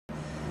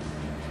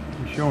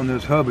showing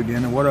this hub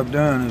again, and what I've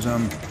done is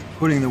I'm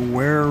putting the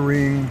wear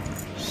ring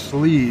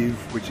sleeve,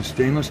 which is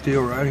stainless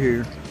steel right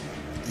here.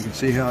 You can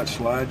see how it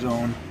slides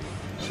on.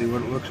 See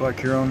what it looks like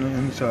here on the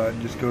inside.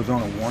 It just goes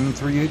on a 1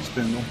 3/8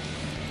 spindle.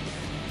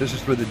 This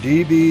is for the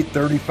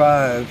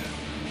DB35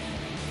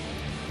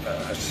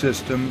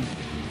 system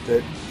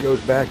that goes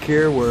back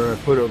here where I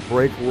put a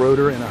brake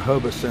rotor and a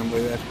hub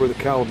assembly. That's where the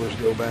calipers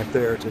go back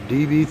there. It's a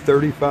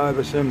DB35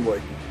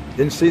 assembly.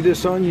 Didn't see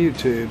this on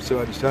YouTube,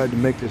 so I decided to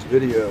make this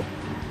video.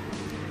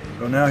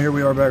 So now here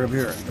we are back up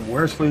here. The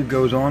wear sleeve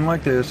goes on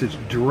like this. It's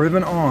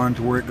driven on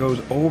to where it goes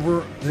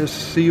over this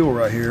seal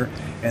right here,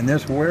 and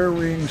this wear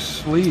ring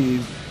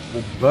sleeve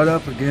will butt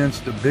up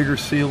against the bigger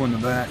seal in the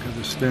back of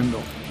the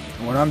spindle.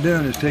 And what I'm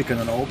doing is taking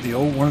one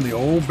of the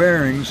old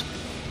bearings,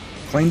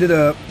 cleaned it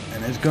up,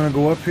 and it's going to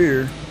go up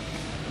here,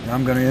 and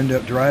I'm going to end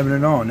up driving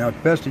it on. Now it's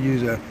best to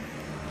use a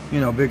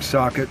big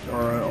socket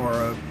or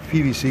a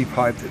PVC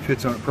pipe that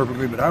fits on it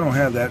perfectly, but I don't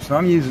have that, so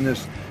I'm using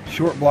this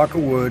short block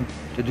of wood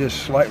to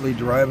just slightly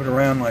drive it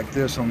around like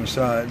this on the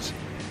sides,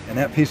 and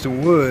that piece of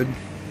wood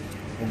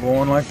will go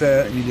on like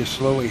that, and you just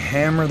slowly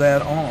hammer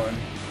that on,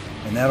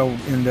 and that'll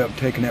end up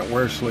taking that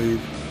wear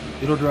sleeve.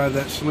 It'll drive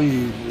that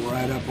sleeve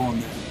right up on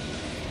there,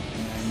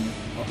 and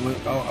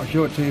I'll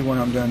show it to you when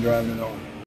I'm done driving it on.